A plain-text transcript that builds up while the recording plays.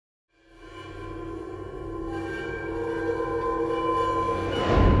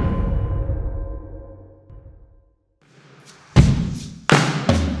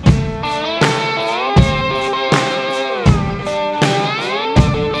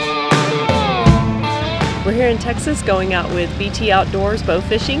here in Texas going out with BT Outdoors bow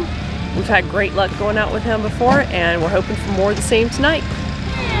fishing. We've had great luck going out with him before, and we're hoping for more of the same tonight.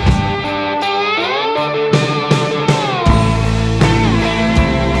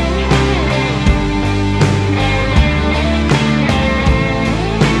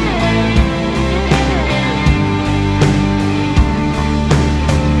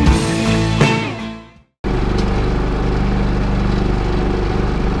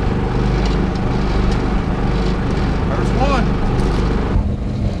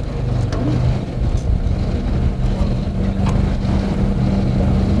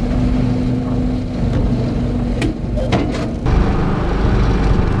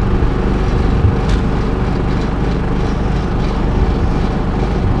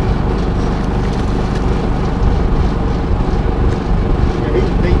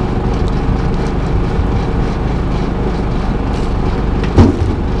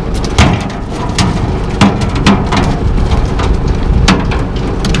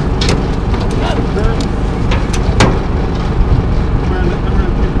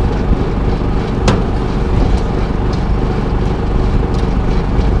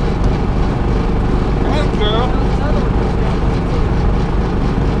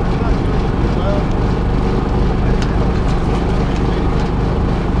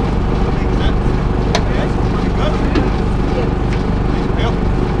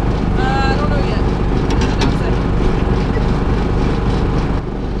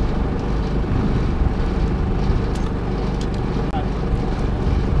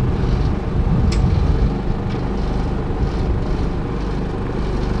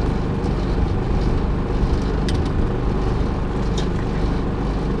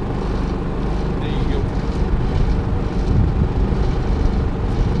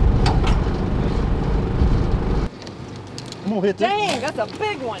 Hit this. Dang, that's a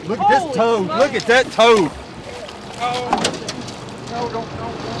big one. Look at this toad. Smoke. Look at that toad. Oh. No, don't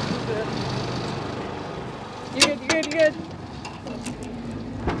do that. You good, you good.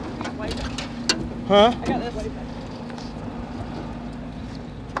 Huh? I got this.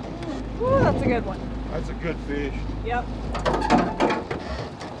 Ooh, that's a good one. That's a good fish. Yep.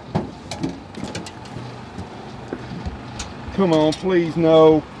 Come on, please,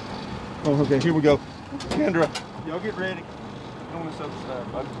 no. Oh, okay, here we go. Kendra, y'all get ready. On this other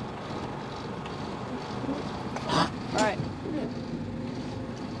side, bud. All right.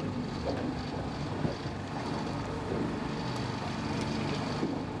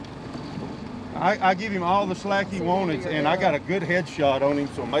 I give him all the slack he wanted, and I got a good headshot on him,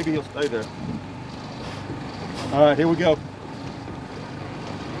 so maybe he'll stay there. All right, here we go.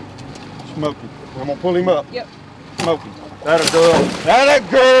 Smoky. I'm gonna pull him up. Yep. Smoky. That a girl. That a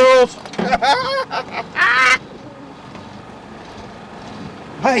girls.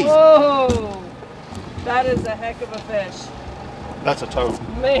 Hey. Whoa. That is a heck of a fish. That's a toad.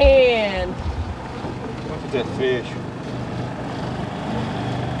 Man. Look at that fish.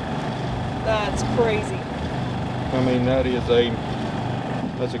 That's crazy. I mean,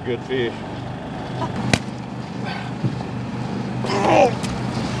 that's a good fish.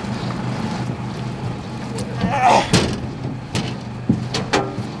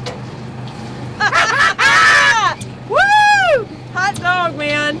 Woo! Hot dog,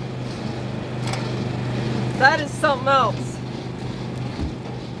 man. That is something else.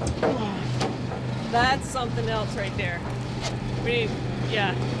 That's something else right there.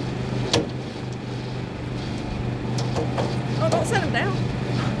 Yeah. Oh, don't set him down.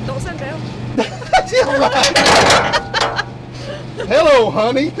 Don't set him down. Hello,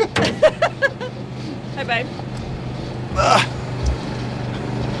 honey. Hey, babe.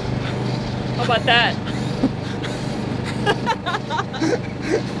 How about that?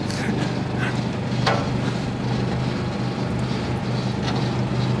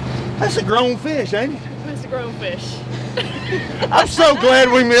 That's a grown fish, ain't it? That's a grown fish. I'm so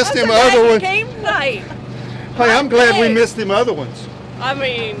glad we missed them other ones. Game night. Hey, I'm glad we missed them other ones. I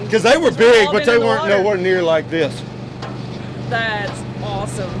mean, because they were big, but they weren't nowhere near like this. That's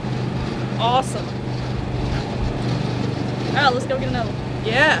awesome. Awesome. All right, let's go get another one.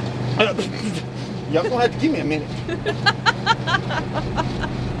 Yeah. Y'all gonna have to give me a minute.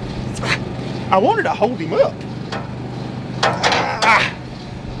 I wanted to hold him up.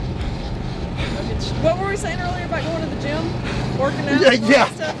 What were we saying earlier about going to the gym? Working out? Yeah.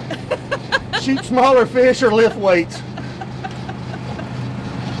 Stuff? Shoot smaller fish or lift weights.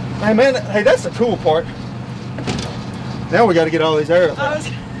 Hey man, hey, that's the cool part. Now we got to get all these arrows. I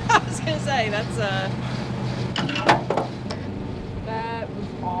was gonna say that's that was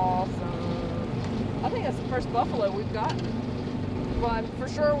awesome. I think that's the first buffalo we've gotten. Well, I'm for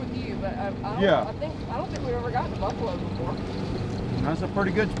sure with you, but I don't, Yeah. I don't think we've ever gotten a buffalo before. That's a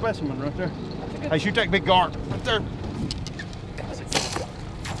pretty good specimen right there. That's a good. Hey, shoot that big garn right there.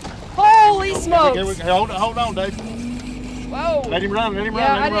 Holy smokes! Hold on, Dave. Whoa! Let him run, let him run.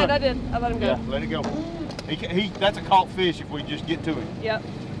 Yeah, let him run. I did. I let him go. Yeah, let it go. That's a caught fish if we just get to him. Yep.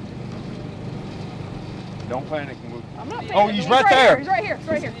 Don't panic. I'm not panicking. Oh, he's right there. He's right here. He's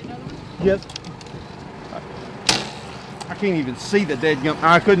right here. Yes. I can't even see the dead gum.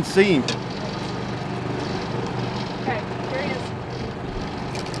 I couldn't see him. Okay, here he is.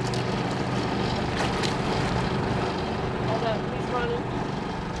 Hold up, he's running.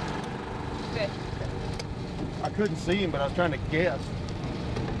 Okay. I couldn't see him, but I was trying to guess.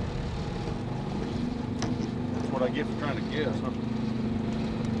 That's what I get for trying to guess, huh?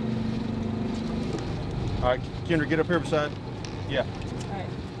 All right, Kendra, get up here beside. Yeah. All right.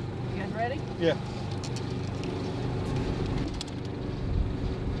 You guys ready? Yeah.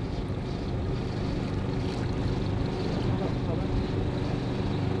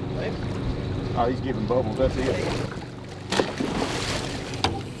 Oh, he's giving bubbles. That's it.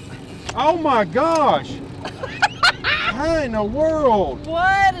 Oh my gosh! How in the world?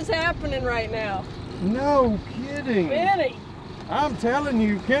 What is happening right now? No kidding. Benny! I'm telling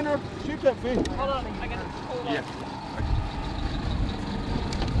you, Kendra, shoot that fish. Hold on, I gotta hold on. Yeah.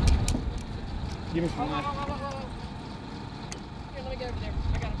 Give me some. Hold on. Here, let me get over there.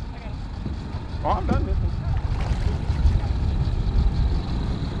 I got him. Oh, I'm done with this.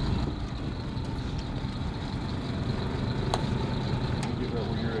 Get right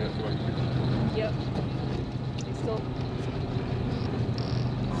where you're at, right here. Yep. He's still.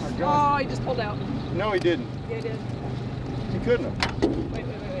 Oh my Oh, gosh. he just pulled out. No, he didn't. Yeah, he did. He couldn't have. Wait.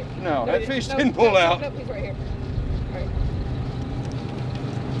 No, that he fish No, didn't pull out. Nope, he's right here. All right.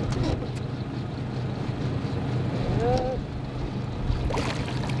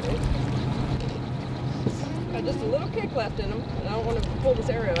 Got just a little kick left in him, and I don't want to pull this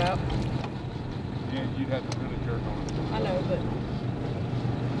arrow out. Yeah, you'd have to really jerk on it. I know, but.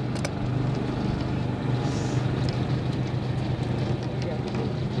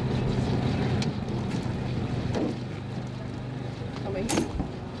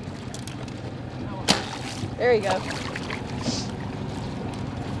 There you go.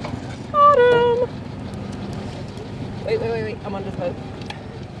 Got him! Wait. I'm on this boat.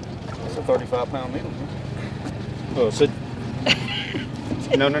 It's a 35-pound needle. Oh, sit.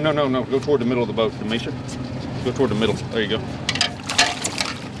 No. Go toward the middle of the boat, Demisha. Go toward the middle. There you go.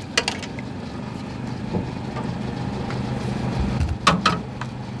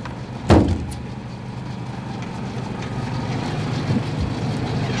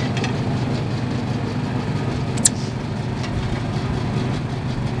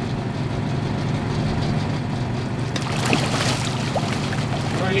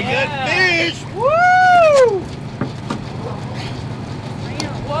 Pretty good fish! Woo!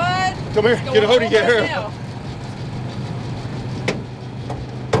 What? Come here, get a hold of your hair.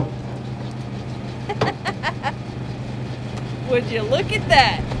 Would you look at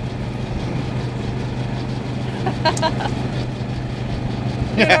that?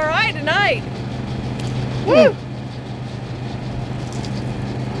 Doing all right tonight. Woo!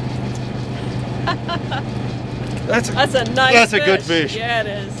 That's a nice That's fish. a good fish. Yeah, it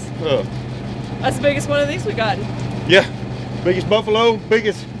is. Oh. That's the biggest one of these we gotten. Yeah, biggest buffalo,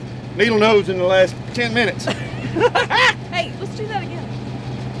 biggest needle nose in the last 10 minutes. Hey, let's do that again.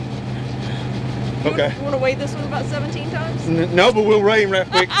 Okay. You want to weigh this one about 17 times? No, but we'll weigh him right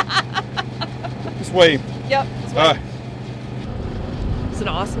quick. Just weigh him. Yep. All right. It's an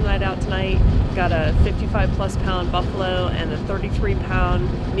awesome night out tonight. Got a 55+ pound buffalo and a 33-pound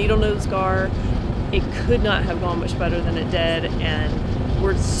needlenose gar. It could not have gone much better than it did, and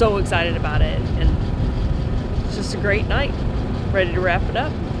we're so excited about it. And it's just a great night. Ready to wrap it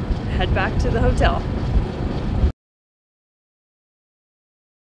up, head back to the hotel.